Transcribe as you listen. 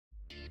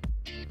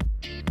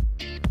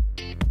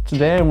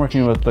Today I'm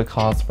working with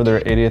Lacoste for their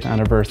 80th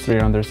anniversary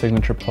on their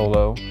signature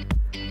polo.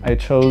 I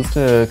chose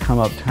to come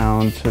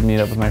uptown to meet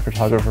up with my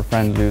photographer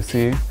friend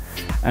Lucie,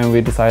 and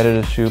we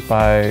decided to shoot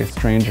by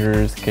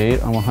Stranger's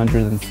Gate on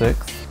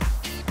 106.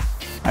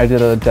 I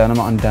did a denim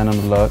on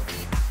denim look.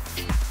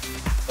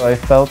 I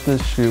felt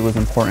this shoot was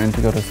important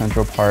to go to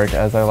Central Park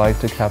as I like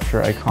to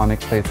capture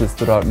iconic places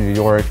throughout New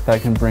York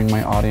that can bring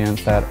my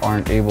audience that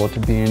aren't able to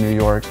be in New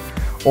York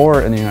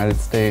or in the United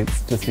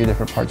States to see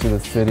different parts of the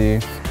city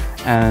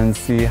and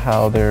see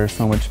how there's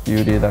so much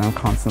beauty that I'm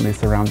constantly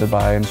surrounded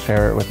by and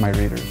share it with my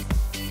readers.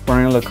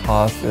 Wearing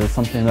Lacoste is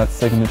something that's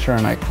signature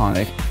and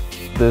iconic.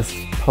 This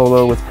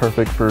polo was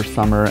perfect for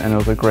summer, and it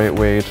was a great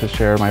way to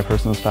share my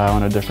personal style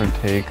and a different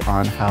take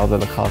on how the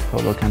Lacoste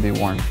polo can be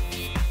worn.